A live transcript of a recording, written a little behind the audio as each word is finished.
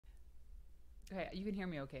Okay, you can hear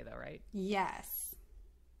me okay though, right? Yes.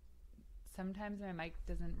 Sometimes my mic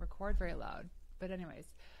doesn't record very loud. But anyways,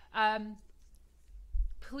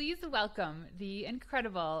 please welcome the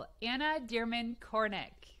incredible Anna Dearmon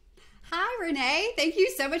Kornick. Hi, Renee. Thank you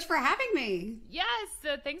so much for having me. Yes,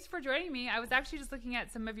 thanks for joining me. I was actually just looking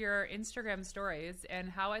at some of your Instagram stories and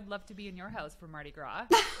how I'd love to be in your house for Mardi Gras.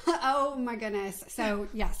 Oh my goodness. So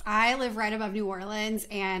yes, I live right above New Orleans,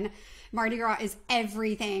 and Mardi Gras is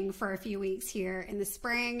everything for a few weeks here in the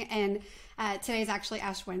spring. And today's actually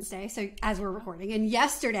Ash Wednesday, so as we're recording, and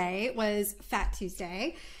yesterday was Fat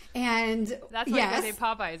Tuesday. And that's why you guys ate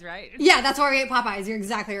Popeyes, right? Yeah, that's why we ate Popeyes. You're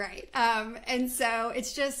exactly right. And so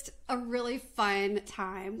it's just a really fun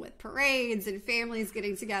time with parades and families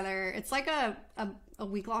getting together. It's like a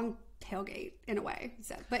week-long tailgate in a way.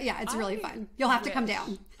 So, but yeah, it's really fun. You'll have to come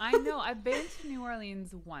down. I know. I've been to New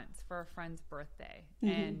Orleans once for a friend's birthday,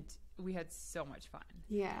 and we had so much fun.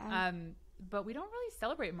 Yeah. But we don't really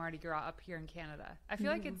celebrate Mardi Gras up here in Canada. I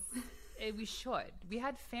feel like we should. We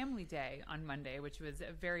had Family Day on Monday, which was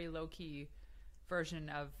a very low-key version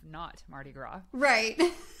of not Mardi Gras. Right.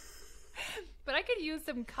 But I could use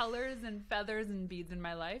some colors and feathers and beads in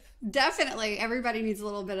my life. Definitely. Everybody needs a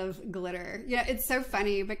little bit of glitter. Yeah, it's so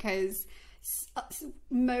funny because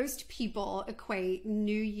most people equate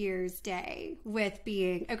New Year's Day with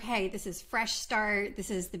being, okay, this is fresh start. This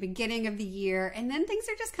is the beginning of the year. And then things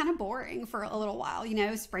are just kind of boring for a little while. You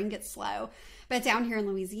know, spring gets slow. But down here in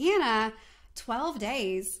Louisiana, 12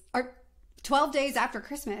 days after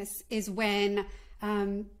Christmas is when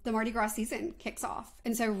the Mardi Gras season kicks off.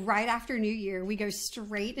 And so right after New Year, we go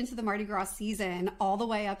straight into the Mardi Gras season all the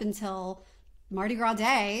way up until Mardi Gras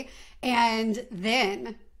Day. And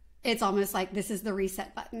then it's almost like this is the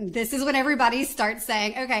reset button. This is when everybody starts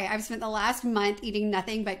saying, okay, I've spent the last month eating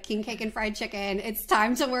nothing but king cake and fried chicken. It's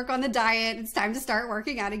time to work on the diet. It's time to start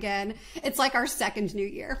working out again. It's like our second New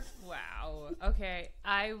Year. Wow. Okay.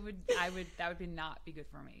 That would not be good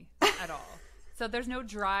for me at all. So there's no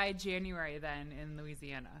dry January then in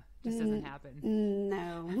Louisiana. Just doesn't happen.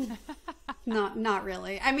 No, not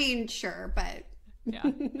really. I mean, sure, but yeah,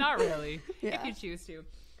 not really. Yeah. If you choose to.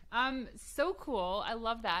 So cool. I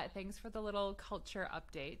love that. Thanks for the little culture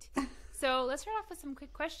update. So let's start off with some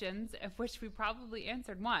quick questions, of which we probably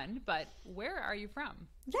answered one, but where are you from?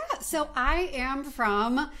 Yeah, so I am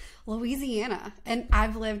from Louisiana, and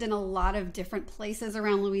I've lived in a lot of different places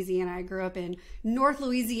around Louisiana. I grew up in North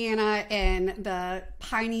Louisiana in the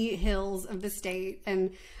piney hills of the state,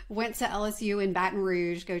 and went to LSU in Baton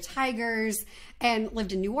Rouge, go Tigers, and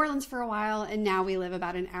lived in New Orleans for a while, and now we live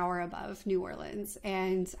about an hour above New Orleans,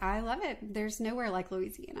 and I love it. There's nowhere like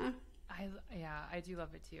Louisiana. I do love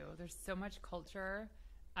it too. There's so much culture.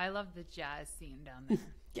 I love the jazz scene down there.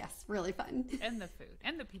 Yes, really fun. And the food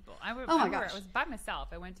and the people. I gosh. I was by myself.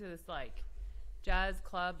 I went to this like jazz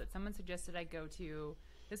club that someone suggested I go to.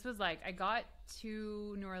 This was like, I got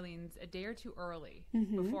to New Orleans a day or two early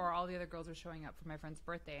before all the other girls were showing up for my friend's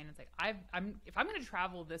birthday. And it's like, if I'm going to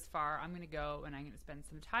travel this far, I'm going to go and I'm going to spend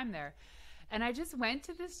some time there. And I just went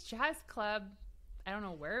to this jazz club. I don't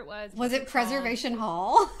know where it was. Was it Preservation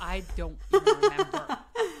Hall? I don't even remember.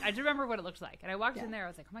 I just remember what it looked like. And I walked in there. I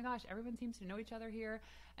was like, oh my gosh, everyone seems to know each other here.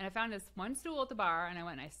 And I found this one stool at the bar, and I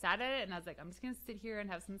went and I sat at it, and I was like, I'm just going to sit here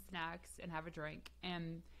and have some snacks and have a drink.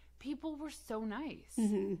 And people were so nice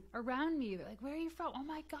around me. They're like, where are you from? Oh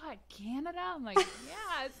my God, Canada? I'm like,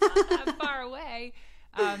 yeah, it's not that far away.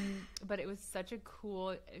 But it was such a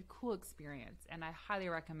cool experience. And I highly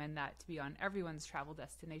recommend that to be on everyone's travel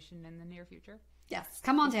destination in the near future. Yes,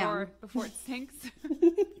 come on down. Before it sinks.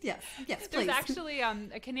 Yes, please. There's actually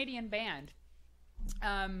a Canadian band.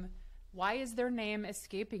 Why is their name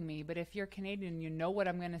escaping me? But if you're Canadian, you know what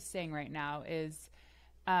I'm going to sing right now is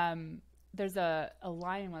there's a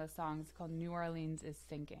line in one of the songs called New Orleans is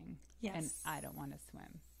Sinking. Yes. And I don't want to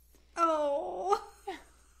swim. Oh.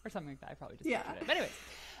 Or something like that. I probably just butchered it. But anyways,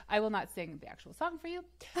 I will not sing the actual song for you.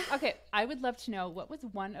 Okay, I would love to know, what was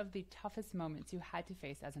one of the toughest moments you had to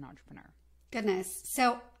face as an entrepreneur? Goodness.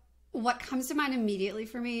 So what comes to mind immediately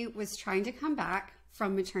for me was trying to come back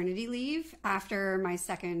from maternity leave after my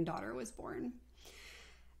second daughter was born.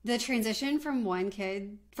 The transition from one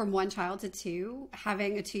child to two,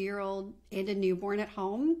 having a 2-year-old and a newborn at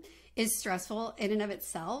home, is stressful in and of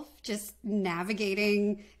itself. Just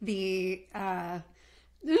navigating the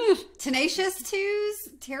tenacious twos,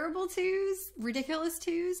 terrible twos, ridiculous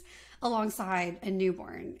twos alongside a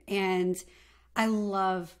newborn. And I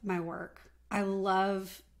love my work. I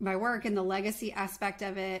love my work and the legacy aspect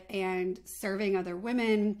of it and serving other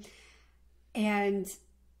women, and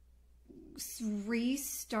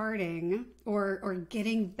restarting or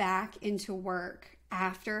getting back into work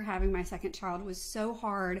after having my second child was so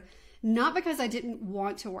hard, not because I didn't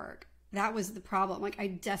want to work. That was the problem. Like, I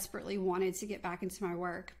desperately wanted to get back into my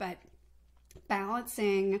work, but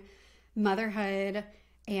balancing motherhood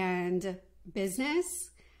and business,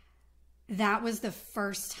 that was the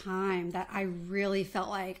first time that I really felt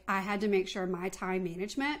like I had to make sure my time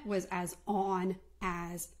management was as on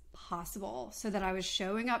as possible so that I was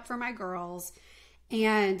showing up for my girls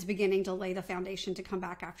and beginning to lay the foundation to come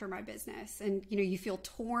back after my business. And, you know, you feel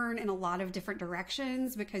torn in a lot of different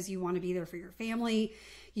directions because you want to be there for your family.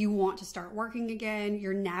 You want to start working again.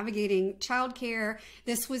 You're navigating childcare.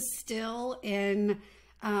 This was still in,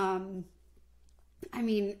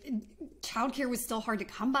 childcare was still hard to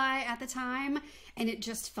come by at the time. And it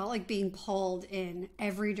just felt like being pulled in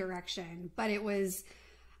every direction. But it was,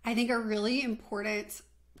 I think, a really important,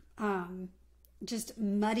 just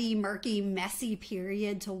muddy, murky, messy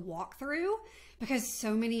period to walk through because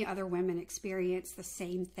so many other women experience the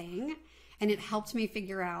same thing. And it helped me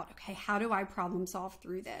figure out, okay, how do I problem solve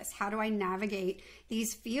through this? How do I navigate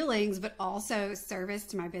these feelings, but also service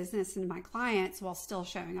to my business and my clients while still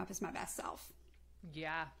showing up as my best self?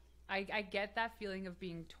 Yeah, I get that feeling of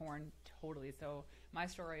being torn totally. So my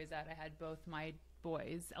story is that I had both my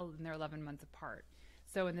boys, and they're 11 months apart.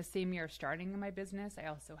 So in the same year starting my business, I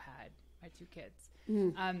also had my 2 kids.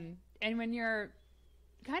 And when you're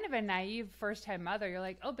kind of a naive first-time mother, you're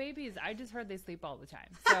like, oh, babies, I just heard they sleep all the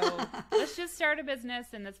time. So let's just start a business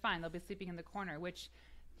and that's fine. They'll be sleeping in the corner, which,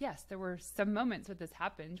 yes, there were some moments where this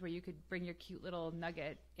happened where you could bring your cute little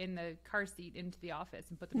nugget in the car seat into the office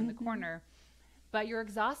and put them in the corner. But you're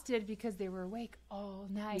exhausted because they were awake all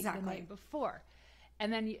night the night before.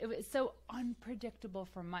 And then it was so unpredictable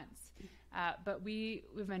for months. But we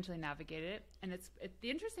eventually navigated it. And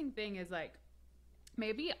the interesting thing is, like,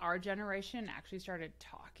 maybe our generation actually started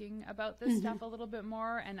talking about this stuff a little bit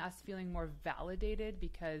more and us feeling more validated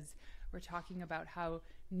because we're talking about how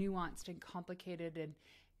nuanced and complicated and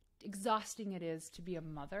exhausting it is to be a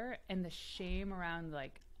mother and the shame around,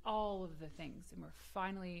 like, all of the things. And we're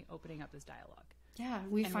finally opening up this dialogue. Yeah,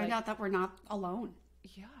 we find out that we're not alone.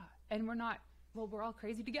 Yeah, and we're not. Well, we're all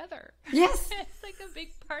crazy together. Yes. It's like a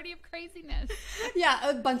big party of craziness. Yeah,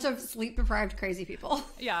 a bunch of sleep-deprived crazy people.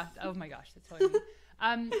 Yeah. Oh my gosh, that's totally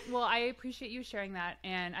me. Well, I appreciate you sharing that,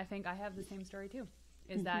 and I think I have the same story too.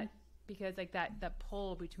 Is that because, like, that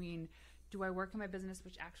pull between, do I work in my business,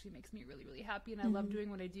 which actually makes me really, really happy, and I love doing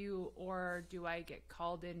what I do, or do I get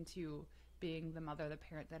called into being the mother, the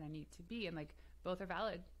parent that I need to be? And, like, both are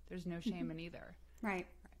valid. There's no shame in either. Right.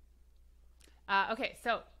 Okay,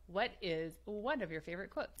 so what is one of your favorite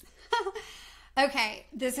quotes? Okay,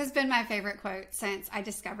 this has been my favorite quote since I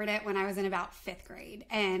discovered it when I was in about 5th grade,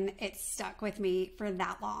 and it's stuck with me for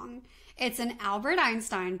that long. It's an Albert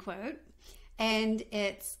Einstein quote, and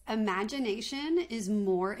it's, imagination is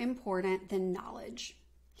more important than knowledge.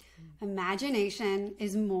 Imagination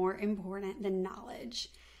is more important than knowledge.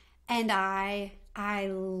 And I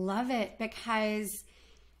love it because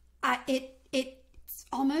it's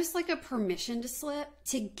almost like a permission to slip,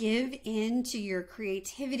 to give in to your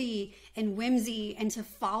creativity and whimsy and to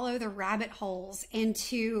follow the rabbit holes and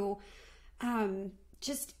to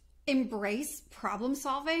just embrace problem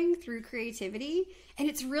solving through creativity. And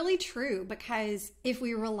it's really true because if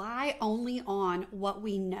we rely only on what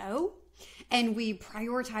we know and we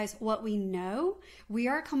prioritize what we know, we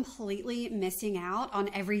are completely missing out on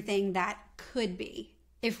everything that could be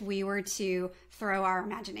if we were to throw our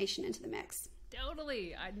imagination into the mix.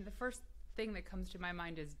 Totally. The first thing that comes to my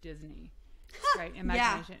mind is Disney, right?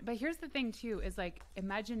 Imagination. Yeah. But here's the thing too, is, like,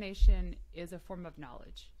 imagination is a form of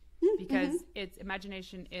knowledge because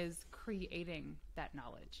imagination is creating that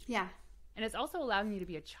knowledge. Yeah. And it's also allowing you to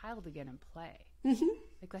be a child again and play.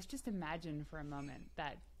 Like, let's just imagine for a moment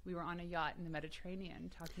that we were on a yacht in the Mediterranean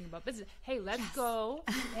talking about business. Hey, let's go,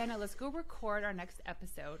 Anna, let's go record our next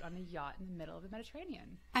episode on a yacht in the middle of the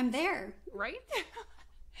Mediterranean. I'm there. Right?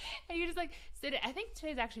 And you just, like, sit. I think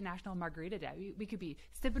today's actually National Margarita Day. We could be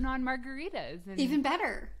sipping on margaritas. And even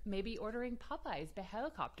better. Maybe ordering Popeyes by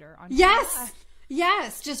helicopter.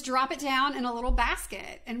 Yes. Just drop it down in a little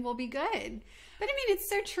basket and we'll be good. But I mean, it's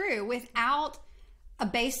so true. Without a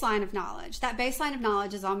baseline of knowledge, that baseline of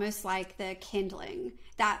knowledge is almost like the kindling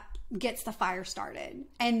that gets the fire started.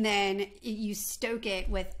 And then you stoke it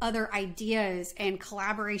with other ideas and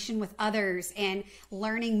collaboration with others and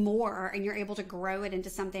learning more, and you're able to grow it into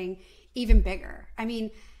something even bigger. I mean,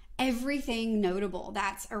 everything notable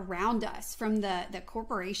that's around us, from the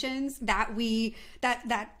corporations that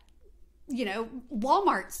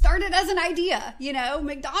Walmart started as an idea,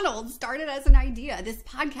 McDonald's started as an idea. This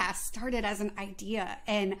podcast started as an idea,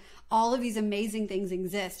 and all of these amazing things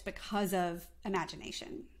exist because of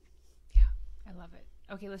imagination. Yeah, I love it.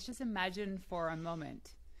 Okay, let's just imagine for a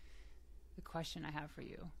moment. The question I have for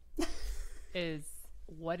you is,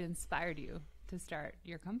 what inspired you to start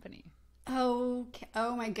your company? Oh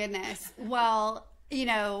my goodness. Well,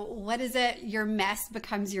 what is it? Your mess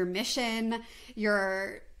becomes your mission.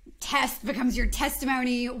 Your test becomes your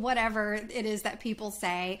testimony, whatever it is that people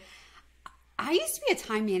say. I used to be a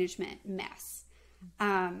time management mess.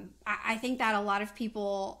 I think that a lot of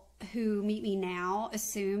people who meet me now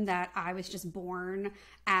assume that I was just born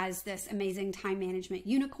as this amazing time management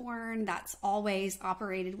unicorn that's always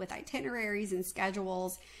operated with itineraries and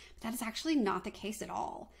schedules. But that is actually not the case at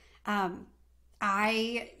all.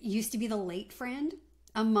 I used to be the late friend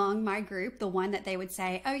among my group, the one that they would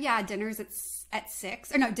say, oh yeah, dinner's at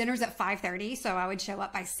 6, or no, dinner's at 5:30. So I would show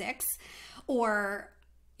up by 6, or,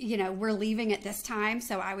 we're leaving at this time.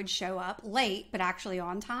 So I would show up late, but actually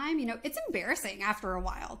on time. It's embarrassing after a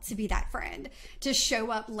while to be that friend, to show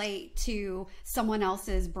up late to someone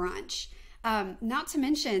else's brunch. Not to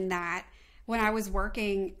mention that when I was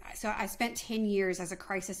working, so I spent 10 years as a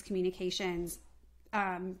crisis communications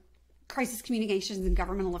and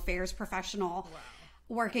governmental affairs professional. Wow.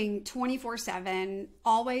 Working 24/7,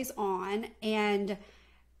 always on. And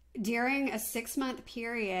during a 6-month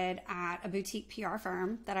period at a boutique PR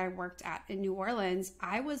firm that I worked at in New Orleans,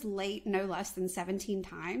 I was late no less than 17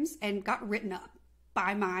 times and got written up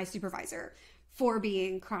by my supervisor for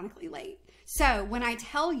being chronically late. So when I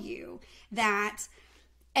tell you that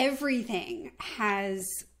everything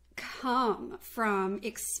has come from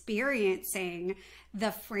experiencing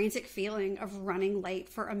the frantic feeling of running late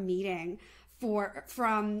for a meeting,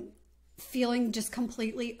 from feeling just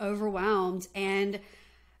completely overwhelmed and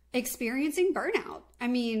experiencing burnout. I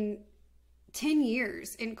mean, 10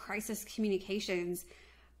 years in crisis communications,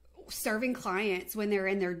 serving clients when they're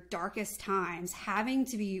in their darkest times, having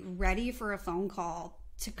to be ready for a phone call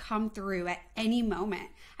to come through at any moment.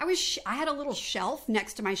 I had a little shelf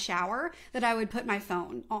next to my shower that I would put my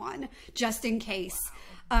phone on just in case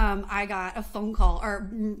I got a phone call, or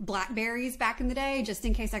Blackberries back in the day, just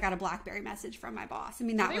in case I got a Blackberry message from my boss. I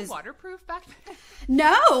mean, that was waterproof back then.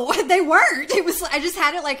 No, they weren't. I just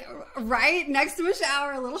had it like right next to my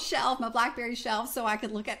shower, a little shelf, my Blackberry shelf, so I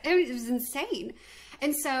could look at it. It was insane.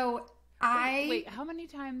 And so Wait, how many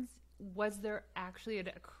times was there actually a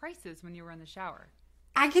crisis when you were in the shower?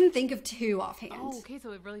 I can think of 2 offhand. Oh, okay.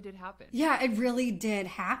 So it really did happen. Yeah, it really did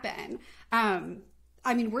happen.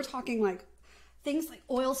 I mean, we're talking like things like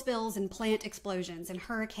oil spills and plant explosions and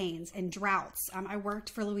hurricanes and droughts. I worked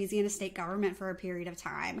for Louisiana state government for a period of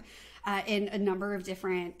time in a number of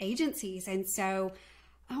different agencies. And so,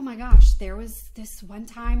 oh my gosh, there was this one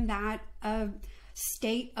time that a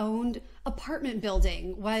state-owned apartment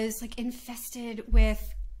building was like infested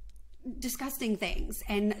with disgusting things,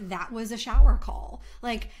 and that was a shower call.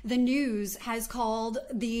 Like, the news has called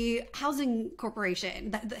the housing corporation,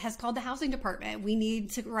 that has called the housing department. We need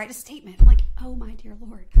to write a statement. I'm like, oh my dear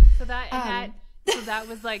Lord. So that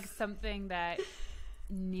was like something that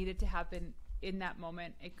needed to happen in that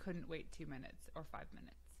moment. It couldn't wait 2 minutes or 5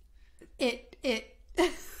 minutes.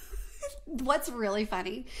 What's really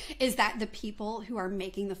funny is that the people who are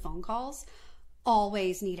making the phone calls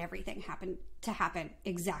always need everything to happen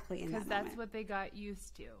exactly in that moment. Because that's what they got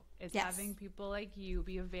used to, is having people like you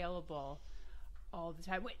be available all the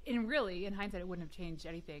time. And really, in hindsight, it wouldn't have changed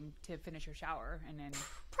anything to finish your shower and then...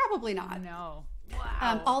 Probably not. No.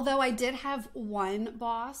 Wow. Although I did have one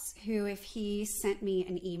boss who, if he sent me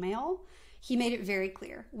an email, he made it very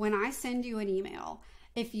clear. When I send you an email,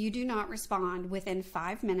 if you do not respond within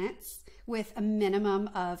 5 minutes with a minimum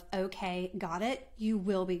of, okay, got it, you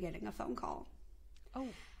will be getting a phone call. Oh.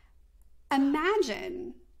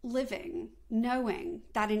 Imagine living knowing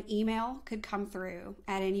that an email could come through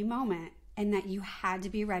at any moment and that you had to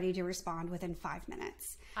be ready to respond within 5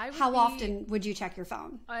 minutes. How often would you check your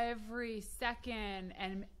phone? Every second,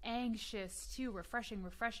 and anxious too, refreshing,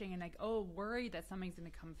 and like, worried that something's going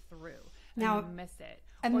to come through. Now, you miss it.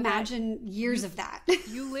 Imagine years of that.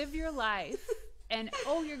 You live your life, and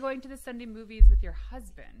you're going to the Sunday movies with your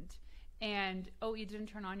husband, and you didn't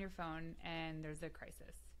turn on your phone, and there's a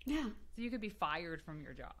crisis. Yeah. So you could be fired from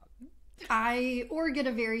your job. Or get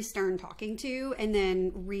a very stern talking to and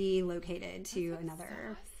then relocated to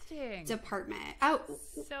another department. Oh.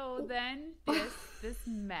 So then this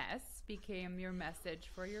mess became your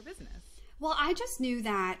message for your business. Well, I just knew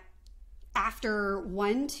that after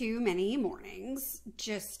one too many mornings,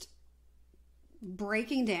 just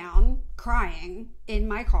breaking down, crying in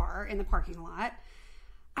my car in the parking lot.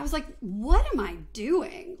 I was like, what am I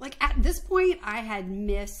doing? Like, at this point, I had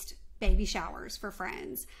missed baby showers for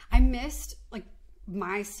friends. I missed like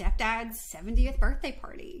my stepdad's 70th birthday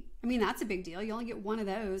party. I mean, that's a big deal. You only get one of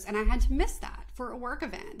those. And I had to miss that for a work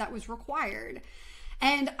event that was required.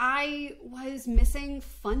 And I was missing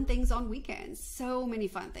fun things on weekends. So many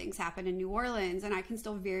fun things happen in New Orleans. And I can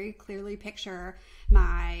still very clearly picture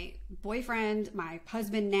my boyfriend, my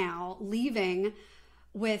husband now, leaving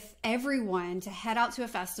with everyone to head out to a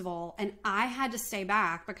festival. And I had to stay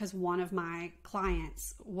back because one of my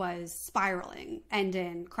clients was spiraling and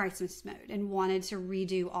in crisis mode and wanted to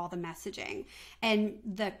redo all the messaging. And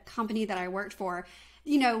the company that I worked for,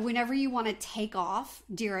 you know, whenever you want to take off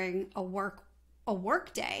during a work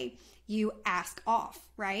day, you ask off,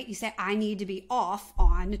 right? You say, I need to be off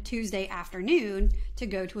on Tuesday afternoon to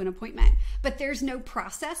go to an appointment. But there's no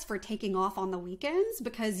process for taking off on the weekends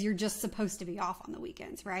because you're just supposed to be off on the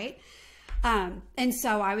weekends, right? And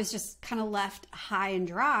so I was just kind of left high and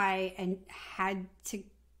dry and had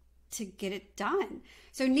to get it done.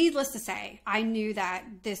 So needless to say, I knew that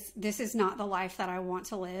this is not the life that I want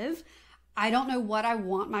to live. I don't know what I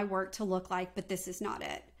want my work to look like, but this is not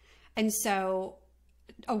it. And so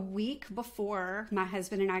a week before my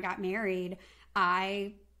husband and I got married,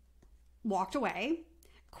 I walked away,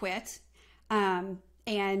 quit,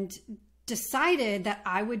 and decided that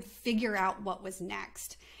I would figure out what was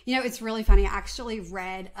next. You know, it's really funny. I actually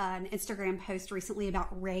read an Instagram post recently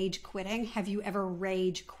about rage quitting. Have you ever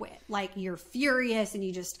rage quit? Like, you're furious and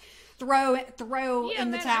you just throw in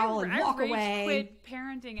the towel and walk away. I quit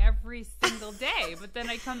parenting every single day, but then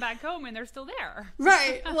I come back home and they're still there.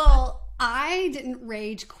 Right. Well, I didn't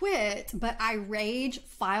rage quit, but I rage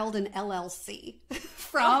filed an LLC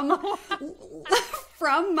from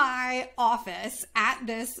my office at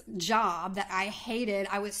this job that I hated.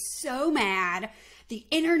 I was so mad. The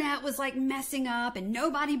internet was like messing up and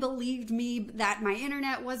nobody believed me that my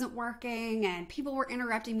internet wasn't working and people were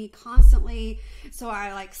interrupting me constantly. So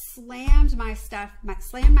I like slammed my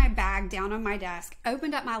bag down on my desk,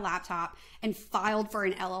 opened up my laptop and filed for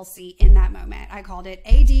an LLC in that moment. I called it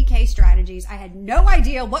ADK Strategies. I had no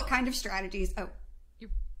idea what kind of strategies.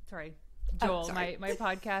 Sorry, Joel, sorry. My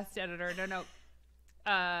podcast editor. No.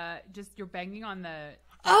 Just you're banging on the.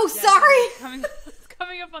 Sorry.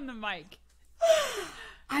 Coming up on the mic.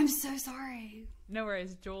 I'm so sorry. No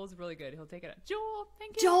worries. Joel's really good. He'll take it up. Joel,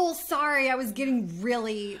 thank you. Joel, sorry. I was getting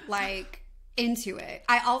really into it.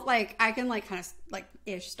 I can kind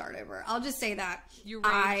of start over. I'll just say that you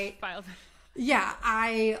filed. Yeah,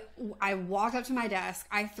 I walked up to my desk.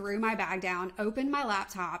 I threw my bag down, opened my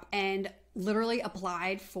laptop, and literally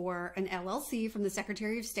applied for an LLC from the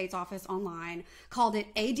Secretary of State's office online, called it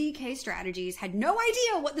ADK Strategies, had no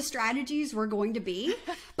idea what the strategies were going to be,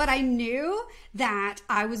 but I knew that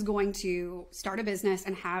I was going to start a business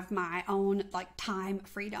and have my own time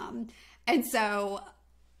freedom. And so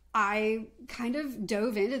I kind of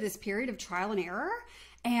dove into this period of trial and error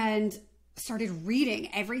and started reading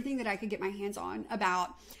everything that I could get my hands on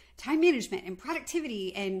about time management and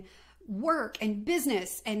productivity and work and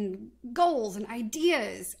business and goals and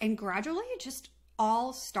ideas. And gradually it just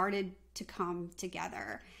all started to come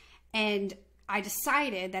together. And I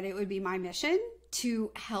decided that it would be my mission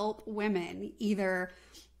to help women either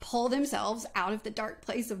pull themselves out of the dark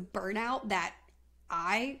place of burnout that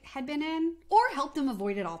I had been in, or help them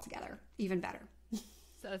avoid it altogether. Even better.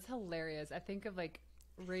 So it's hilarious. I think of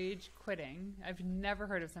rage quitting. I've never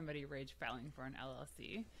heard of somebody rage filing for an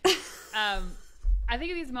LLC. I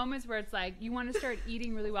think of these moments where it's like you want to start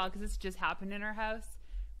eating really well, because this just happened in our house,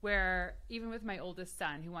 where even with my oldest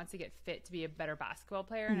son who wants to get fit to be a better basketball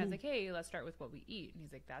player, and I was like, hey, let's start with what we eat. And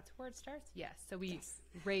he's like, that's where it starts? Yes. So we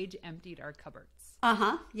rage emptied our cupboards.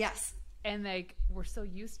 Yes. And we're so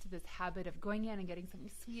used to this habit of going in and getting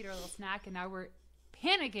something sweet or a little snack, and now we're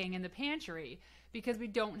panicking in the pantry because we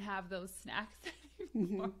don't have those snacks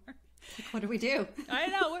anymore. What do we do? I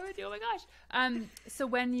know. What do we do? Oh my gosh. So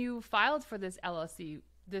when you filed for this LLC,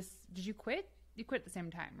 did you quit? You quit at the same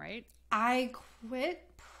time, right? I quit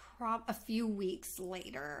a few weeks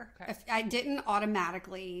later. Okay. I didn't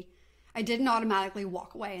automatically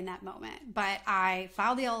walk away in that moment, but I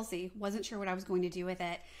filed the LLC, wasn't sure what I was going to do with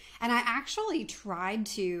it. And I actually tried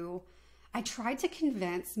to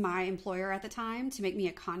convince my employer at the time to make me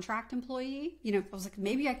a contract employee. You know, I was like,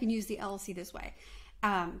 maybe I can use the LLC this way.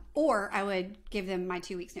 Or I would give them my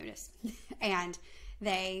 2 weeks notice. And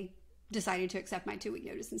they decided to accept my 2 week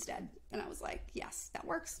notice instead. And I was like, yes, that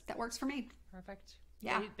works. That works for me. Perfect.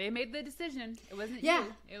 Yeah. They made the decision. It wasn't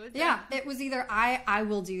you. It was them. Yeah. It was either I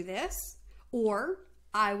will do this or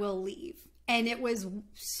I will leave. And it was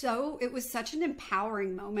such an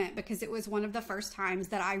empowering moment because it was one of the first times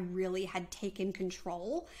that I really had taken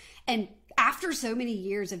control. And after so many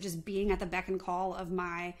years of just being at the beck and call of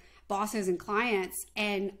my bosses and clients,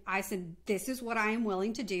 and I said, this is what I am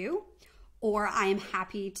willing to do, or I am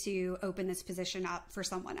happy to open this position up for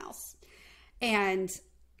someone else. And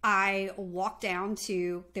I walked down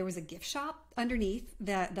to, there was a gift shop underneath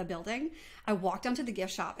the building. I walked down to the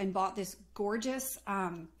gift shop and bought this gorgeous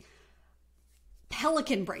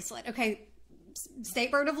pelican bracelet. Okay,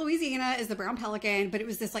 state bird of Louisiana is the brown pelican, but it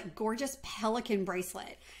was this like gorgeous pelican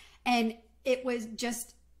bracelet. And it was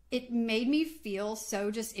just, it made me feel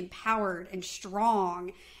so just empowered and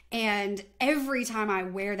strong. And every time I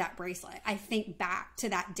wear that bracelet, I think back to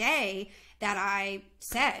that day that I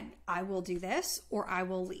said, I will do this or I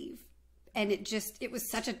will leave. And it was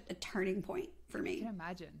such a turning point for me. I can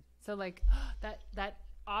imagine. So like that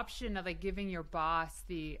option of like giving your boss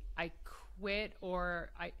the I quit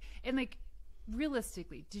and like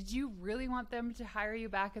realistically, did you really want them to hire you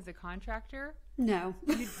back as a contractor? No.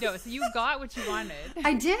 No, so you got what you wanted.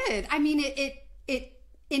 I did. I mean, it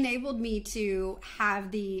enabled me to have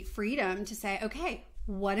the freedom to say, okay,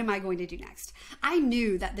 what am I going to do next? I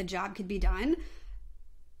knew that the job could be done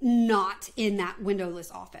not in that windowless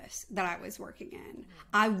office that I was working in.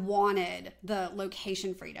 I wanted the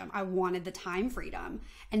location freedom. I wanted the time freedom,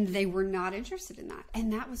 and they were not interested in that.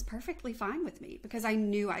 And that was perfectly fine with me because I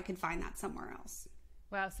knew I could find that somewhere else.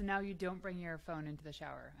 Wow. So now you don't bring your phone into the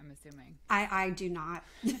shower, I'm assuming. I do not.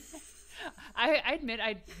 I admit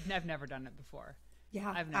I've never done it before.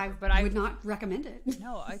 Yeah, I've never, I would not recommend it.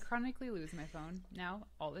 No, I chronically lose my phone now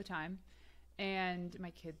all the time. And my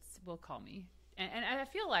kids will call me. And I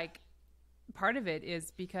feel like part of it is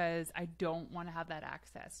because I don't want to have that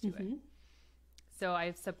access to it. So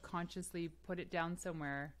I've subconsciously put it down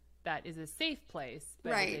somewhere that is a safe place,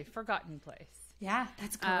 but is a forgotten place. Yeah,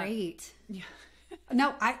 that's great. Yeah.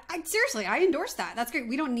 No, I seriously, I endorse that. That's great.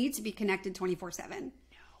 We don't need to be connected 24/7. No,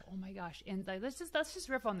 oh my gosh. And like, let's just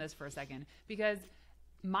riff on this for a second, because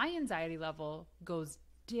my anxiety level goes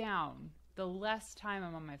down the less time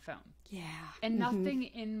I'm on my phone. Yeah. And nothing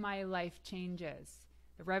in my life changes.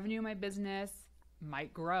 The revenue of my business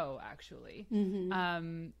might grow, actually.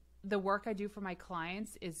 The work I do for my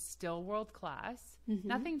clients is still world class.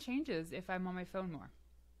 Nothing changes if I'm on my phone more.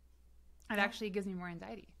 It actually gives me more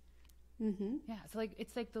anxiety. Yeah. So like,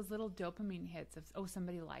 it's like those little dopamine hits of, oh,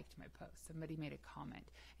 somebody liked my post. Somebody made a comment.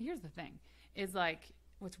 And here's the thing is like,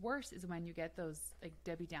 what's worse is when you get those like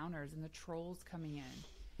Debbie Downers and the trolls coming in.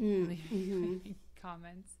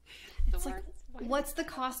 Comments. It's like, what's the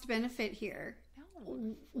cost benefit here?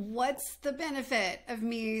 No. What's the benefit of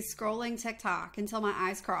me scrolling TikTok until my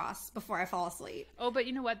eyes cross before I fall asleep? Oh, but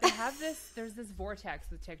you know what? They have there's this vortex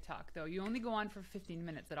with TikTok, though. You only go on for 15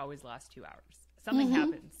 minutes. It always lasts 2 hours. Something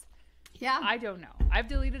happens. Yeah. I don't know. I've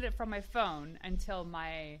deleted it from my phone until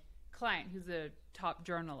my client, who's a top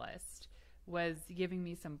journalist, was giving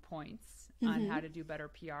me some points on how to do better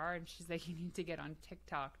PR. And she's like, you need to get on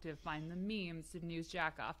TikTok to find the memes, to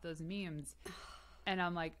newsjack off those memes. And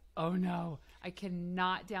I'm like, oh no, I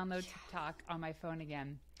cannot download TikTok on my phone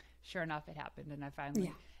again. Sure enough, it happened. And I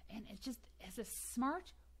finally, and it just is a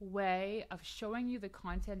smart way of showing you the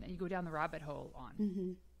content that you go down the rabbit hole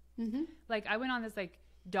on. Like I went on this like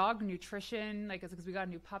dog nutrition, like because we got a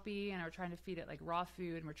new puppy and we're trying to feed it like raw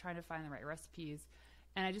food and we're trying to find the right recipes.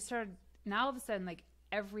 And I just started, now all of a sudden, like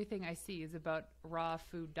everything I see is about raw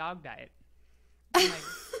food dog diet. I'm like,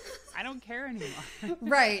 I don't care anymore.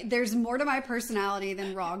 Right. There's more to my personality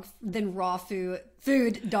than raw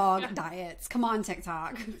food dog diets. Come on,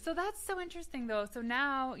 TikTok. So that's so interesting though. So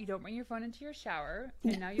now you don't bring your phone into your shower,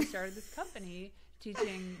 and now you started this company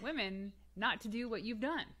teaching women not to do what you've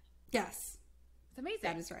done. Yes. It's amazing.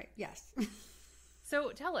 That is right. Yes.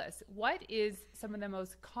 So tell us, what is some of the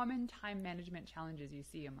most common time management challenges you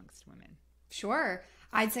see amongst women? Sure.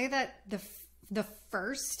 I'd say that the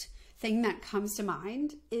first thing that comes to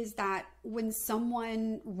mind is that when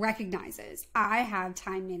someone recognizes I have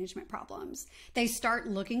time management problems, they start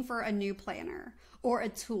looking for a new planner or a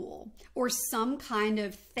tool or some kind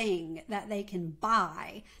of thing that they can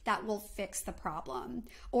buy that will fix the problem.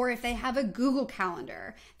 Or if they have a Google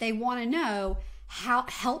Calendar, they want to know,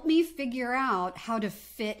 help me figure out how to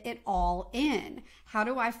fit it all in. How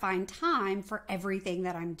do I find time for everything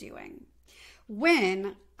that I'm doing?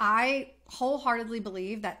 When I wholeheartedly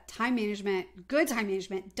believe that time management, good time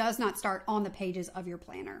management, does not start on the pages of your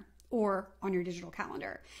planner or on your digital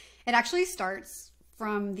calendar. It actually starts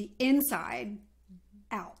from the inside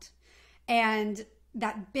out. And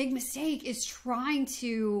that big mistake is trying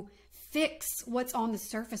to fix what's on the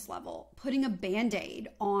surface level, putting a Band-Aid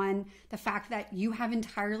on the fact that you have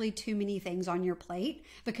entirely too many things on your plate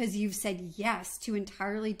because you've said yes to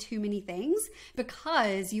entirely too many things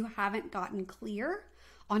because you haven't gotten clear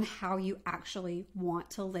on how you actually want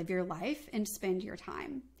to live your life and spend your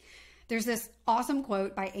time. There's this awesome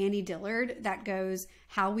quote by Annie Dillard that goes,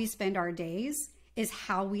 "How we spend our days is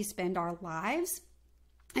how we spend our lives."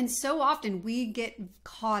 And so often we get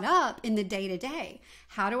caught up in the day-to-day.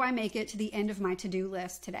 How do I make it to the end of my to-do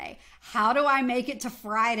list today? How do I make it to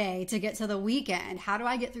Friday to get to the weekend? How do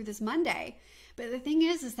I get through this Monday? But the thing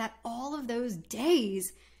is that all of those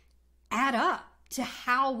days add up to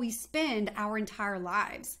how we spend our entire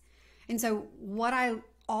lives. And so what I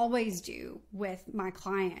always do with my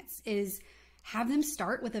clients is have them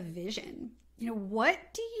start with a vision. What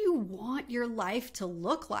do you want your life to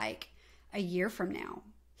look like a year from now?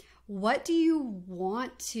 What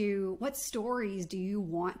stories do you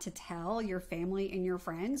want to tell your family and your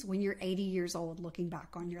friends when you're 80 years old looking back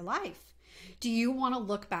on your life? Do you want to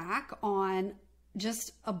look back on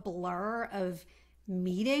just a blur of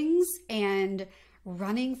meetings and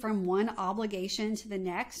running from one obligation to the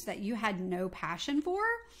next that you had no passion for?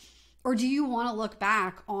 Or do you want to look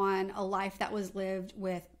back on a life that was lived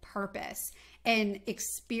with purpose and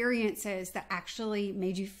experiences that actually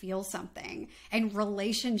made you feel something and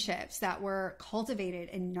relationships that were cultivated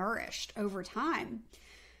and nourished over time?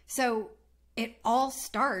 So it all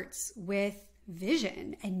starts with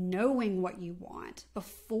vision and knowing what you want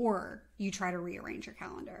before you try to rearrange your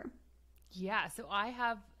calendar. Yeah. So I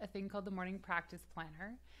have a thing called the Morning Practice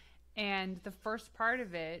Planner. And the first part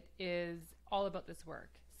of it is all about this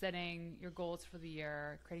work, setting your goals for the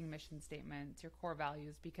year, creating mission statements, your core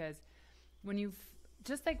values, because when you've,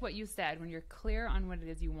 just like what you said, when you're clear on what it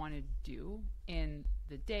is you want to do in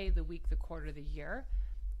the day, the week, the quarter, the year,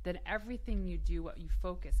 then everything you do, what you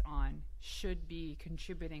focus on, should be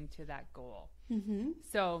contributing to that goal. Mm-hmm.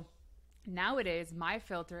 So nowadays, my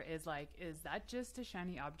filter is like, is that just a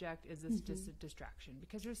shiny object? Is this just a distraction?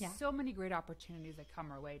 Because there's so many great opportunities that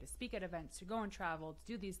come our way to speak at events, to go and travel, to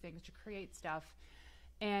do these things, to create stuff.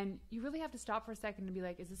 And you really have to stop for a second and be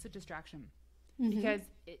like, is this a distraction? Because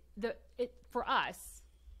for us,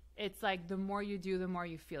 it's like the more you do, the more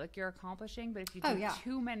you feel like you're accomplishing. But if you do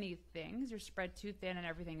too many things, you're spread too thin and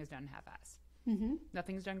everything is done half-ass.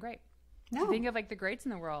 Nothing's done great. No. Think of like the greats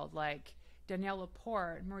in the world, like Danielle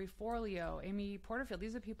Laporte, Marie Forleo, Amy Porterfield.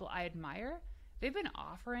 These are people I admire. They've been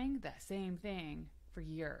offering the same thing for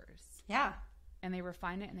years. Yeah. And they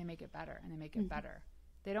refine it and they make it better and they make it better.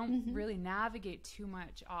 They don't really navigate too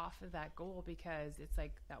much off of that goal because it's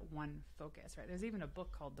like that one focus, right? There's even a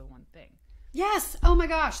book called The One Thing. Yes. Oh my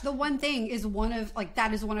gosh. The One Thing is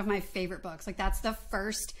that is one of my favorite books. Like that's the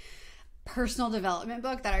first personal development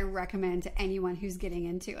book that I recommend to anyone who's getting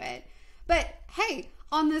into it. But hey,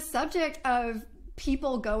 on the subject of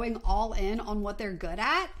people going all in on what they're good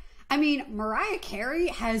at, I mean, Mariah Carey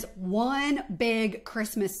has one big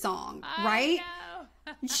Christmas song, right?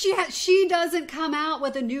 She doesn't come out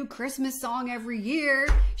with a new Christmas song every year.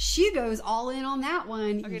 She goes all in on that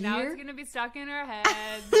one. Okay, now it's going to be stuck in our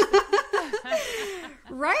heads.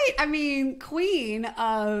 Right? I mean, queen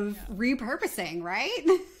of repurposing, right?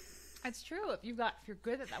 That's true. If you're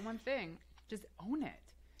good at that one thing, just own it.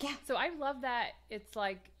 Yeah. So I love that. It's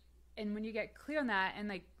like, and when you get clear on that, and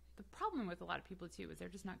like the problem with a lot of people too is they're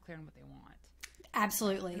just not clear on what they want.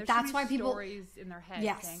 Absolutely. That's why people stories in their head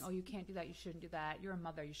saying, "Oh, you can't do that. You shouldn't do that. You're a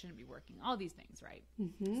mother. You shouldn't be working." All these things, right?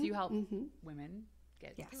 So you help women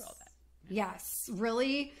get through all that. Yes,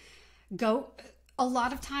 really go. A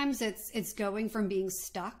lot of times it's going from being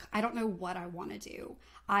stuck. I don't know what I want to do.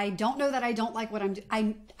 I don't know that I don't like what I'm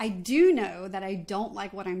doing. I do know that I don't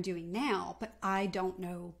like what I'm doing now, but I don't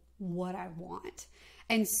know what I want.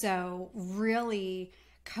 And so really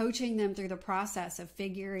coaching them through the process of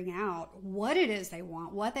figuring out what it is they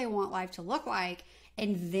want, what they want life to look like,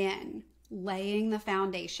 and then laying the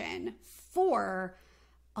foundation for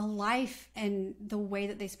a life and the way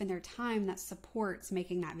that they spend their time that supports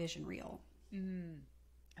making that vision real.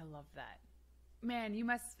 I love that. Man, you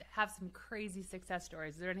must have some crazy success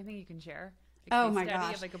stories. Is there anything you can share? Oh my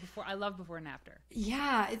gosh. I love before and after.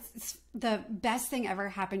 Yeah, it's the best thing ever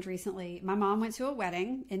happened recently. My mom went to a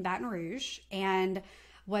wedding in Baton Rouge and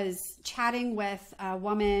was chatting with a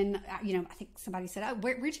woman. I think somebody said, "Oh,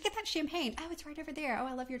 where'd you get that champagne?" "Oh, it's right over there." "Oh,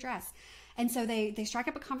 I love your dress." And so they strike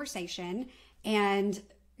up a conversation and,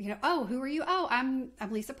 "Oh, who are you?" "Oh, I'm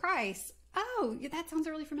Lisa Price." "Oh, that sounds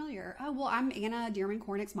really familiar." "Oh, well, I'm Anna Dearmon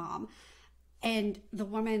Kornick's mom." And the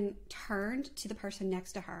woman turned to the person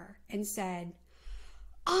next to her and said,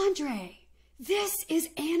 "Andre, this is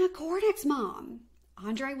Anna Kornick's mom."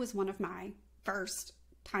 Andre was one of my first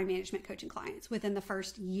time management coaching clients within the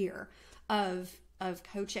first year of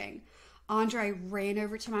coaching. Andre ran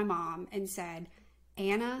over to my mom and said,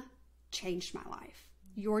 Anna changed my life.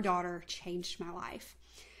 Your daughter changed my life.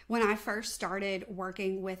 When I first started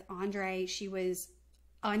working with Andre, she was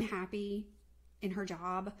unhappy in her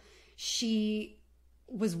job. She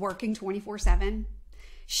was working 24/7.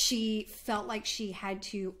 She felt like she had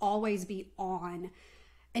to always be on,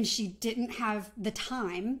 and she didn't have the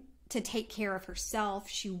time to take care of herself.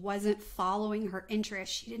 She wasn't following her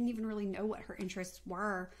interests. She didn't even really know what her interests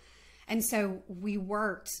were. And so we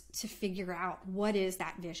worked to figure out, what is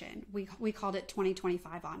that vision? We called it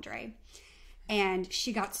 2025 Andre. And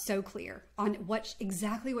she got so clear on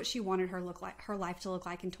exactly what she wanted her life to look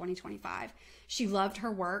like in 2025. She loved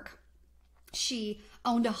her work. She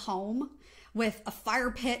owned a home with a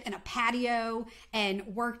fire pit and a patio, and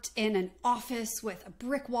worked in an office with a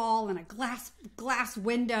brick wall and a glass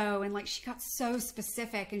window. And like, she got so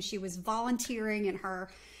specific, and she was volunteering in her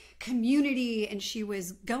community, and she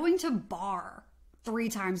was going to bar 3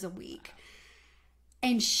 times a week.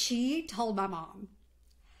 And she told my mom,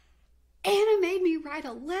 Anna made me write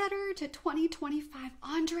a letter to 2025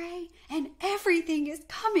 Andre, and everything is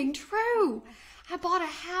coming true. I bought a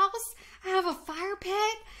house. I have a fire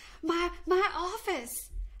pit. My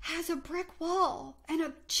office has a brick wall and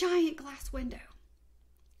a giant glass window.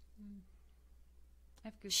 I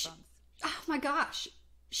have goosebumps. Oh my gosh.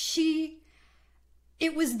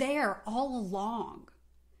 It was there all along.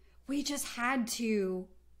 We just had to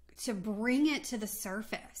bring it to the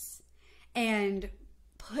surface and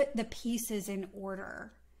put the pieces in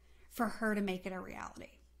order for her to make it a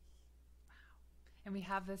reality. Wow. And we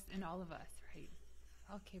have this in all of us, right?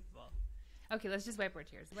 All capable. Okay, let's just wipe our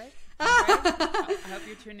tears away. I hope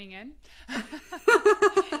you're tuning in.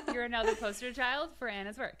 You're now the poster child for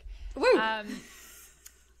Anna's work. Woo. I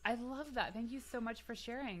love that. Thank you so much for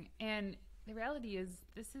sharing. And the reality is,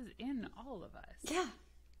 this is in all of us. Yeah.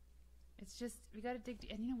 It's just, we got to dig,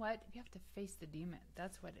 and you know what? We have to face the demon.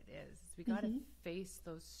 That's what it is. We got to face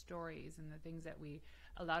those stories and the things that we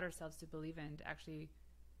allowed ourselves to believe in to actually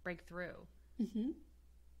break through. Mm-hmm.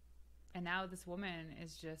 And now this woman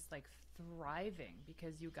is just like thriving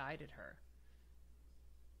because you guided her,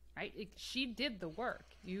 right? She did the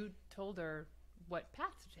work. You told her what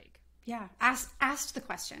path to take. Yeah. Asked the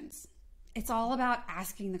questions. It's all about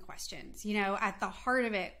asking the questions. You know, at the heart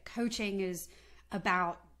of it, coaching is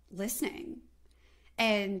about listening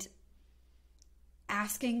and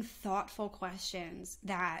asking thoughtful questions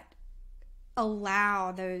that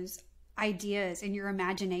allow those ideas in your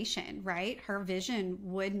imagination, right? Her vision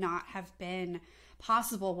would not have been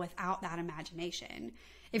possible without that imagination.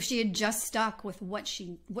 If she had just stuck with what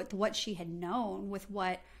she had known, with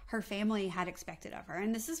what her family had expected of her.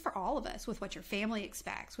 And this is for all of us, with what your family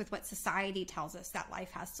expects, with what society tells us that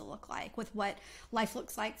life has to look like, with what life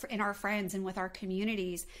looks like in our friends and with our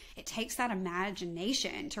communities. It takes that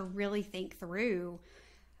imagination to really think through,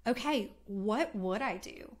 okay, what would I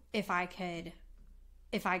do if I could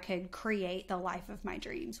create the life of my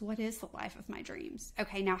dreams? What is the life of my dreams?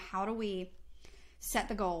 Okay, now how do we set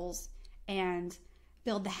the goals and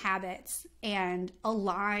build the habits and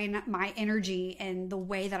align my energy and the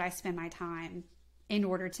way that I spend my time in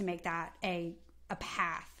order to make that a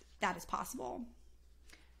path that is possible?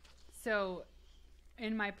 So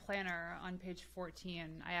in my planner on page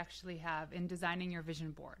 14, I actually have in designing your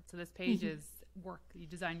vision board. So this page is work. You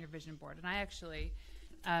design your vision board. And I actually,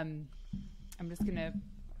 I'm just going to,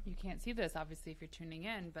 you can't see this obviously if you're tuning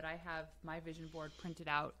in, but I have my vision board printed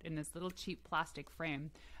out in this little cheap plastic frame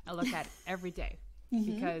I look at every day.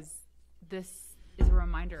 Because this is a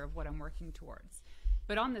reminder of what I'm working towards.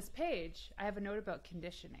 But on this page, I have a note about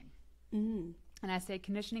conditioning. And I say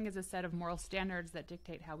conditioning is a set of moral standards that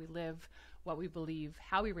dictate how we live, what we believe,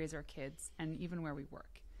 how we raise our kids, and even where we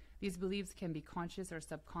work. These beliefs can be conscious or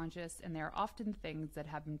subconscious, and they are often things that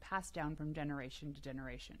have been passed down from generation to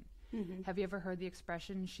generation. Have you ever heard the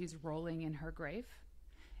expression, she's rolling in her grave?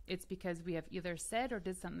 It's because we have either said or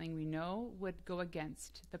did something we know would go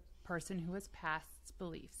against the person who has past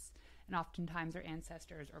beliefs, and oftentimes our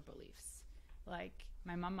ancestors or beliefs. Like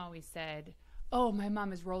my mom always said, oh, my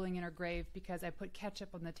mom is rolling in her grave because I put ketchup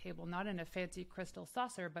on the table, not in a fancy crystal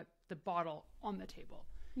saucer, but the bottle on the table.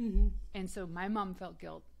 And so my mom felt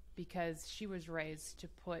guilt because she was raised to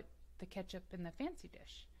put the ketchup in the fancy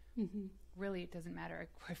dish. Really, it doesn't matter,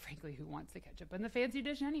 quite frankly, who wants the ketchup in the fancy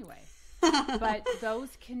dish anyway. But the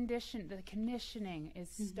conditioning is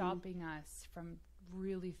stopping us from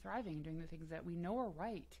really thriving and doing the things that we know are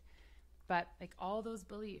right. But like all those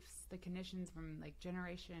beliefs, the conditions from like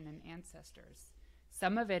generation and ancestors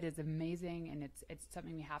some of it is amazing and it's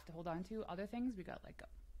something we have to hold on to. Other things we got to let go.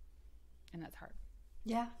 And that's hard.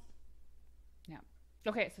 Yeah. Yeah.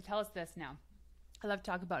 Okay, so tell us this now. I love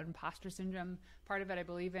to talk about imposter syndrome. Part of it I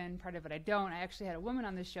believe in, part of it I don't. I actually had a woman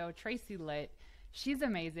on this show, Tracy Litt. She's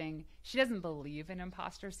amazing. She doesn't believe in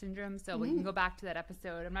imposter syndrome, so we can go back to that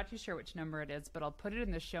episode. I'm not too sure which number it is, but I'll put it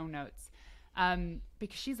in the show notes.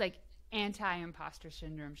 Because she's like anti-imposter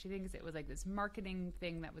syndrome. She thinks it was like this marketing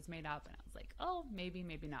thing that was made up, and I was like, oh, maybe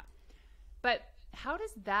not. But how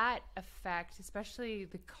does that affect especially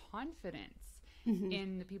the confidence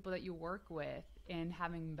in the people that you work with in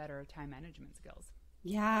having better time management skills?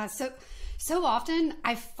 Yeah. So often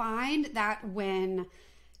I find that when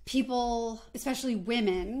people, especially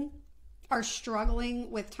women, are struggling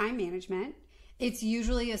with time management, it's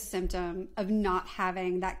usually a symptom of not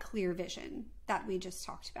having that clear vision that we just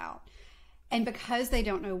talked about. And because they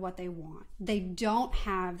don't know what they want, they don't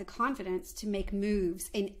have the confidence to make moves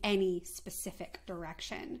in any specific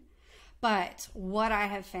direction. But what I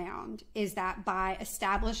have found is that by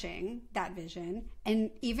establishing that vision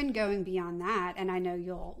and even going beyond that, and I know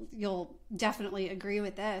you'll definitely agree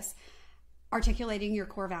with this, articulating your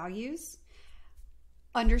core values,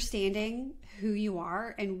 understanding who you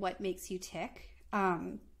are and what makes you tick.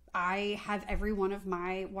 I have every one of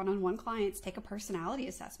my one-on-one clients take a personality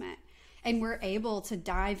assessment, and we're able to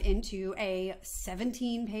dive into a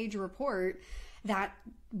 17-page report that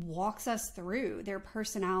walks us through their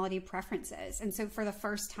personality preferences. And so for the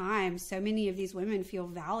first time, so many of these women feel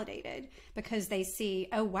validated because they see,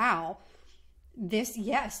 oh, wow, this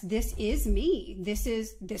is me. This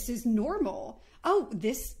is normal. Oh,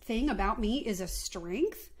 this thing about me is a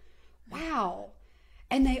strength. Wow.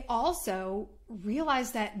 And they also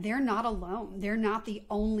realize that they're not alone. They're not the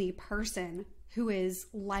only person who is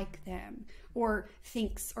like them or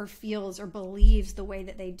thinks or feels or believes the way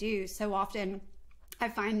that they do. So often I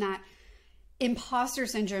find that imposter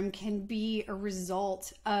syndrome can be a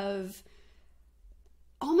result of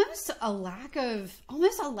almost a lack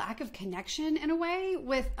of connection in a way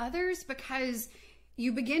with others, because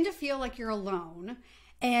you begin to feel like you're alone,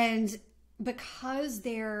 and because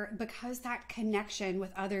that connection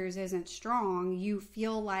with others isn't strong, you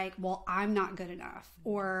feel like, well, I'm not good enough,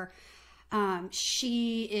 or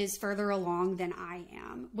she is further along than I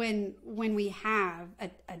am. When we have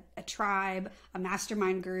a tribe, a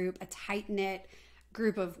mastermind group, a tight-knit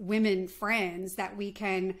group of women friends that we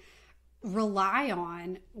can rely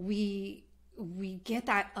on, we get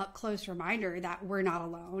that up close reminder that we're not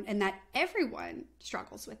alone and that everyone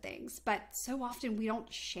struggles with things. But so often we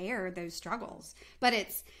don't share those struggles. But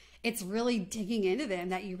it's really digging into them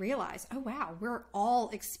that you realize, oh, wow, we're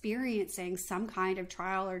all experiencing some kind of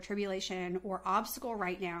trial or tribulation or obstacle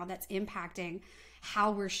right now that's impacting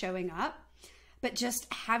how we're showing up. But just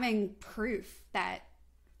having proof that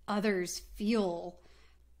others feel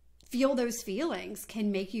those feelings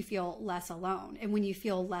can make you feel less alone. And when you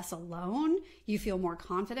feel less alone, you feel more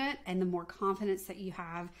confident. And the more confidence that you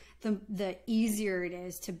have, the easier it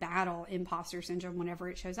is to battle imposter syndrome whenever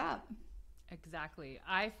it shows up. Exactly.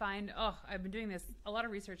 I find, I've been doing a lot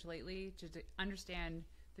of research lately to understand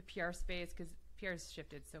the PR space, because PR has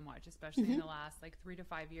shifted so much, especially in the last 3 to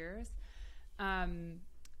 5 years. And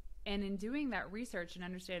in doing that research and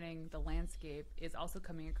understanding the landscape is also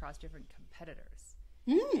coming across different competitors.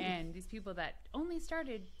 And these people that only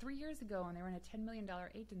started 3 years ago and they were in a $10 million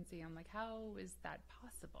agency, I'm like, how is that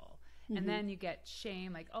possible? And then you get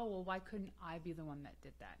shame, like, oh, well, why couldn't I be the one that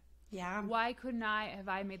did that? Yeah. Why couldn't have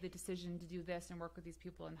I made the decision to do this and work with these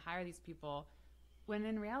people and hire these people? When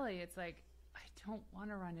in reality, it's like, I don't want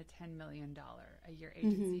to run a $10 million a year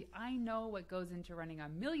agency. I know what goes into running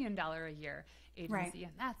 $1 million a year agency, right.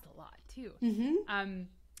 And that's a lot too.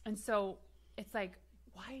 And so it's like,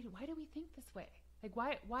 why do we think this way? Like,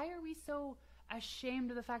 why are we so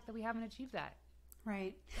ashamed of the fact that we haven't achieved that?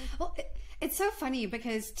 Right. Well, it's so funny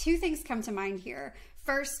because two things come to mind here.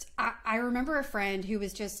 First, I remember a friend who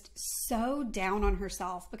was just so down on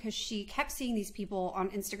herself because she kept seeing these people on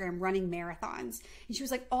Instagram running marathons. And she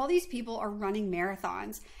was like, all these people are running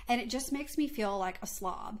marathons, and it just makes me feel like a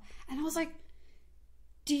slob. And I was like,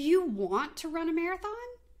 do you want to run a marathon?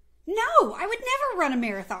 No, I would never run a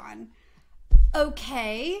marathon.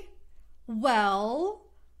 Okay, well,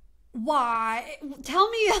 why? Tell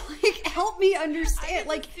me, help me understand.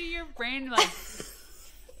 I can see your brain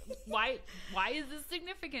why is this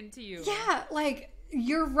significant to you? Yeah,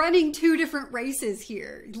 you're running two different races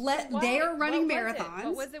here. They are running marathons.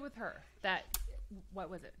 What was it with her? What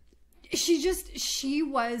was it? She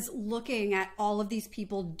was looking at all of these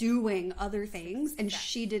people doing other things, and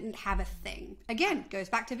she didn't have a thing. Again, goes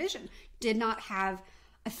back to vision. Did not have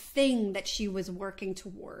a thing that she was working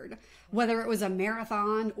toward, whether it was a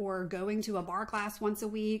marathon or going to a bar class once a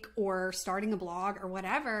week or starting a blog or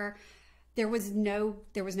whatever. There was no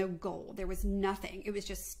goal. There was nothing. It was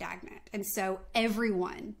just stagnant. And so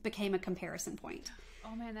everyone became a comparison point.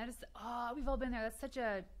 Oh man, we've all been there. That's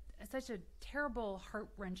such a terrible,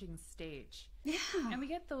 heart-wrenching stage. Yeah. And we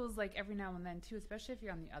get those like every now and then too, especially if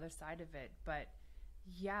you're on the other side of it. But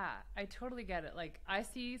yeah, I totally get it. Like I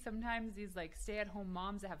see sometimes these like stay-at-home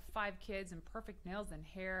moms that have 5 kids and perfect nails and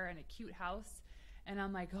hair and a cute house. And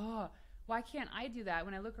I'm like, oh, why can't I do that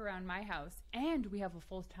when I look around my house and we have a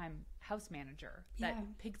full-time house manager that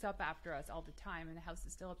picks up after us all the time and the house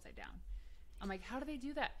is still upside down? I'm like, how do they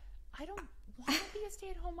do that? I don't want to be a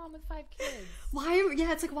stay-at-home mom with 5 kids.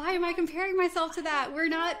 It's like, why am I comparing myself to that? We're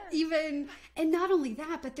not even, and not only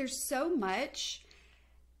that, but there's so much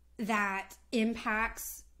that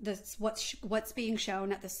impacts what's being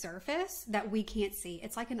shown at the surface that we can't see.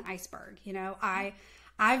 It's like an iceberg, you know.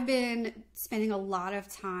 I've been spending a lot of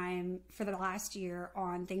time for the last year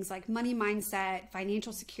on things like money mindset,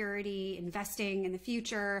 financial security, investing in the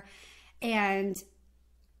future. And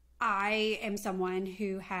I am someone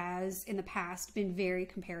who has in the past been very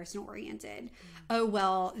comparison oriented. Oh,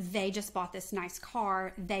 well, they just bought this nice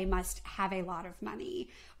car. They must have a lot of money.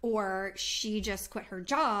 Or she just quit her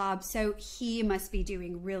job, so he must be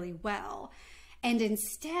doing really well. And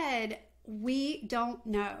instead, we don't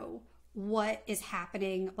know what is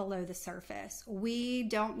happening below the surface. We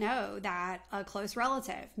don't know that a close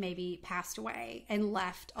relative maybe passed away and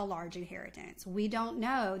left a large inheritance. We don't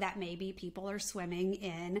know that maybe people are swimming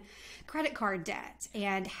in credit card debt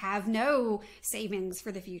and have no savings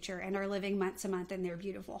for the future and are living month to month in their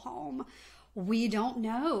beautiful home. We don't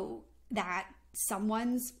know that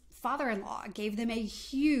someone's father-in-law gave them a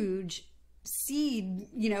huge seed,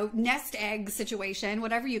 nest egg situation,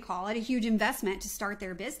 whatever you call it, a huge investment to start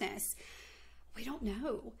their business. We don't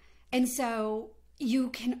know. And so you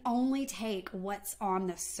can only take what's on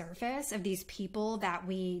the surface of these people that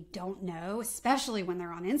we don't know, especially when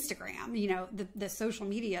they're on Instagram, the social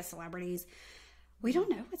media celebrities. We don't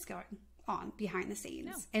know what's going on behind the scenes.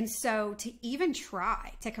 No. And so to even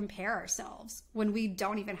try to compare ourselves when we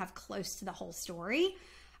don't even have close to the whole story,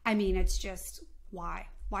 I mean, it's just why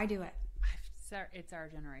do it? It's our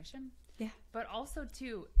generation. Yeah. But also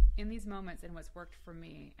too, in these moments, and what's worked for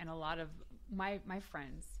me and a lot of my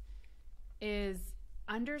friends is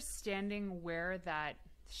understanding where that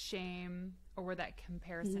shame or where that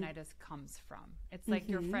comparisonitis comes from. It's like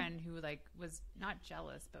your friend who like was not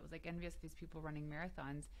jealous, but was like envious of these people running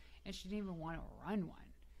marathons, and she didn't even want to run one.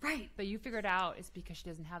 Right. But you figured out it's because she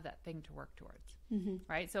doesn't have that thing to work towards.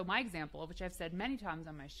 Right. So my example, which I've said many times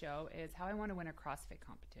on my show, is how I want to win a CrossFit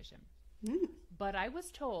competition. But I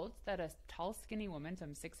was told that a tall, skinny woman, so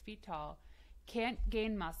I'm 6 feet tall, can't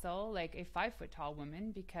gain muscle like a 5 foot tall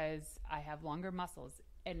woman because I have longer muscles.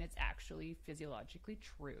 And it's actually physiologically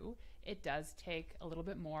true. It does take a little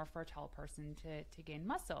bit more for a tall person to gain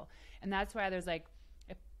muscle. And that's why there's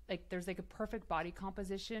there's a perfect body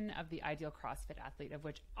composition of the ideal CrossFit athlete, of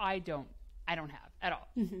which I don't have at all.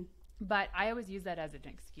 But I always use that as an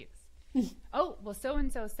excuse. Oh, well,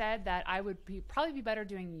 so-and-so said that I would probably be better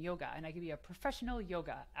doing yoga, and I could be a professional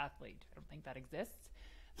yoga athlete. I don't think that exists.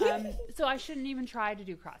 So I shouldn't even try to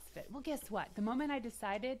do CrossFit. Well, guess what? The moment I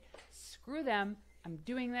decided, screw them, I'm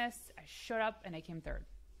doing this, I showed up and I came third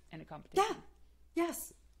in a competition. Yeah.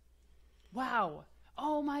 Yes. Wow.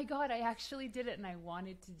 Oh my God, I actually did it and I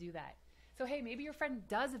wanted to do that. So, hey, maybe your friend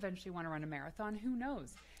does eventually want to run a marathon. Who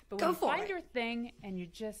knows? But when you find your thing and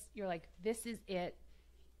you're like, this is it.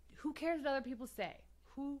 Who cares what other people say?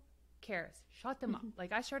 Who cares? Shut them up.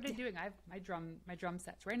 Like I started doing, I have my drum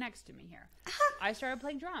sets right next to me here. I started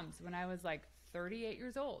playing drums when I was like 38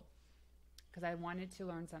 years old because I wanted to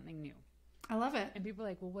learn something new. I love it. And people are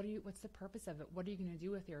like, well, what's the purpose of it? What are you going to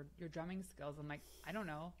do with your drumming skills? I'm like, I don't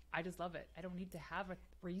know. I just love it. I don't need to have a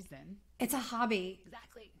reason. It's a hobby.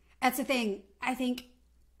 Exactly. That's the thing. I think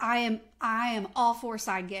I am all for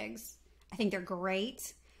side gigs. I think they're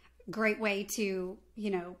great. Great way to,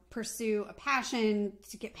 pursue a passion,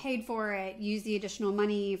 to get paid for it, use the additional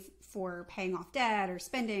money for paying off debt or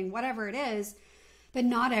spending, whatever it is. But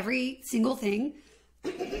not every single thing,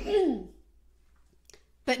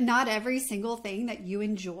 that you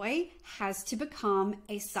enjoy has to become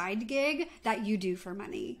a side gig that you do for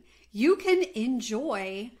money. You can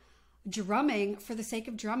enjoy drumming for the sake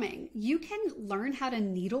of drumming. You can learn how to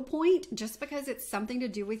needlepoint just because it's something to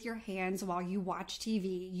do with your hands while you watch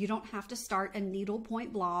TV. You don't have to start a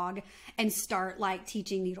needlepoint blog and start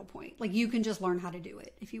teaching needlepoint. You can just learn how to do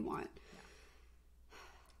it if you want.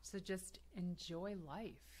 So just enjoy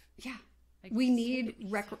life. Yeah. Like, we need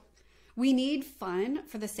we need fun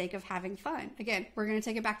for the sake of having fun. Again, we're going to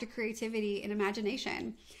take it back to creativity and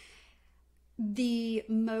imagination. The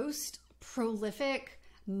most prolific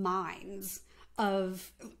minds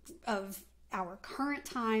of our current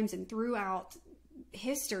times and throughout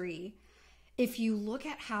history, if you look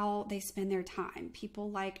at how they spend their time,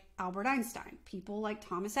 people like Albert Einstein, people like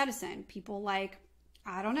Thomas Edison, people like,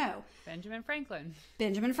 I don't know, Benjamin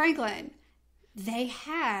Franklin, they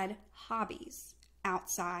had hobbies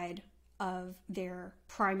outside of their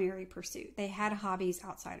primary pursuit. They had hobbies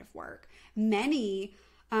outside of work. Many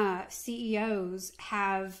CEOs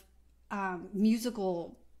have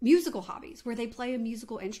musical hobbies where they play a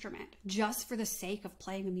musical instrument just for the sake of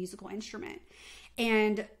playing a musical instrument,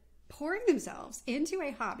 and pouring themselves into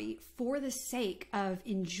a hobby for the sake of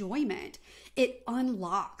enjoyment. It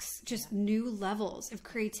unlocks just new levels of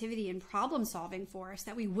creativity and problem solving for us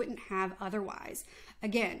that we wouldn't have otherwise.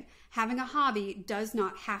 Again, having a hobby does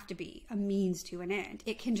not have to be a means to an end.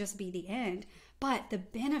 It can just be the end. But the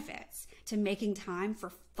benefits to making time for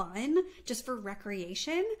fun, just for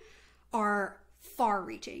recreation, are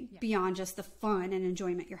far-reaching beyond just the fun and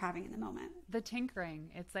enjoyment you're having in the moment. The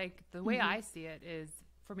tinkering, it's like, the way I see it is,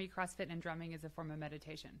 for me, CrossFit and drumming is a form of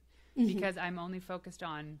meditation, because I'm only focused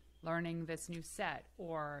on learning this new set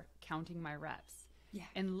or counting my reps. Yeah.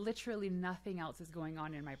 And literally nothing else is going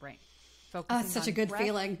on in my brain. Focusing it's such a good breath.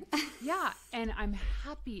 Feeling. Yeah. And I'm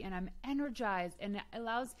happy and I'm energized, and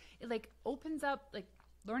it like opens up, like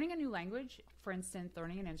learning a new language, for instance,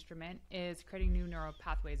 learning an instrument is creating new neural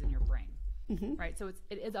pathways in your brain. Right. So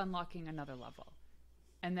it is unlocking another level.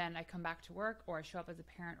 And then I come back to work, or I show up as a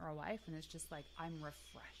parent or a wife, and it's just like, I'm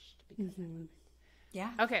refreshed because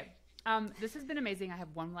Yeah. Okay. This has been amazing. I have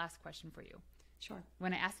one last question for you. Sure.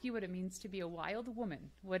 When I ask you what it means to be a wild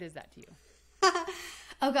woman, what is that to you?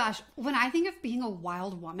 Oh gosh. When I think of being a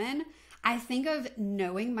wild woman, I think of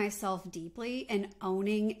knowing myself deeply and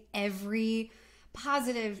owning every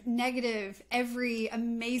positive, negative, every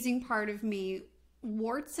amazing part of me,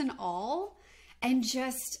 warts and all, and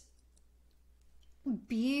just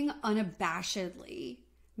being unabashedly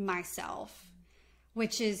myself,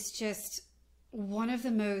 which is just one of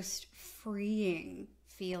the most freeing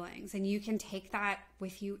feelings. And you can take that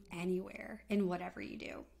with you anywhere in whatever you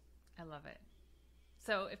do. I love it.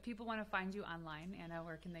 So if people want to find you online, Anna,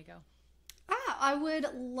 where can they go? I would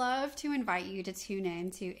love to invite you to tune in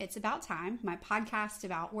to It's About Time, my podcast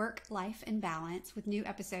about work, life, and balance, with new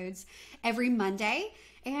episodes every Monday.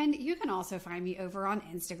 And you can also find me over on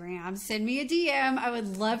Instagram. Send me a DM. I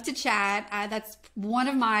would love to chat. That's one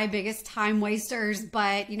of my biggest time wasters,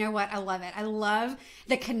 but you know what? I love it. I love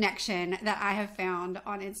the connection that I have found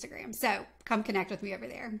on Instagram. So come connect with me over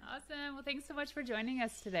there. Awesome. Well, thanks so much for joining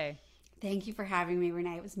us today. Thank you for having me,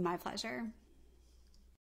 Renee. It was my pleasure.